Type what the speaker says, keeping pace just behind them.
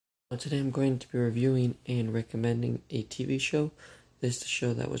Today I'm going to be reviewing and recommending a TV show. This is a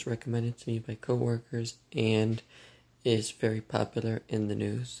show that was recommended to me by coworkers and is very popular in the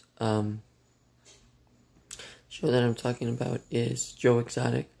news. The show that I'm talking about is Joe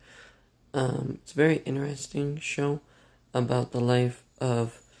Exotic. It's a very interesting show about the life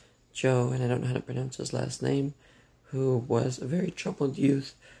of Joe, and I don't know how to pronounce his last name, who was a very troubled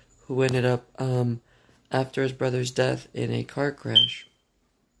youth who ended up, after his brother's death in a car crash,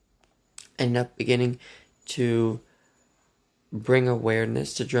 ended up beginning to bring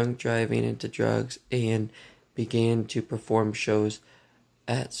awareness to drunk driving and to drugs, and began to perform shows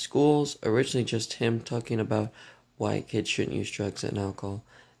at schools. Originally just him talking about why kids shouldn't use drugs and alcohol,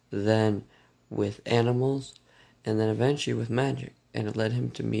 then with animals, and then eventually with magic, and it led him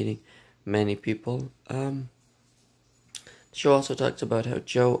to meeting many people. The show also talks about how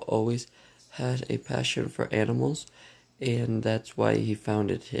Joe always had a passion for animals, and that's why he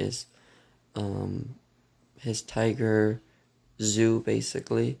founded his tiger zoo,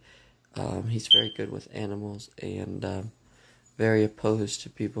 basically. He's very good with animals, and very opposed to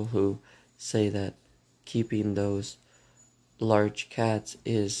people who say that keeping those large cats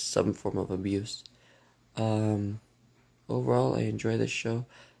is some form of abuse. Overall, I enjoy this show.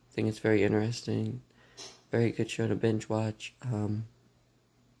 I think it's very interesting. Very good show to binge watch. Pretty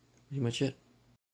much it.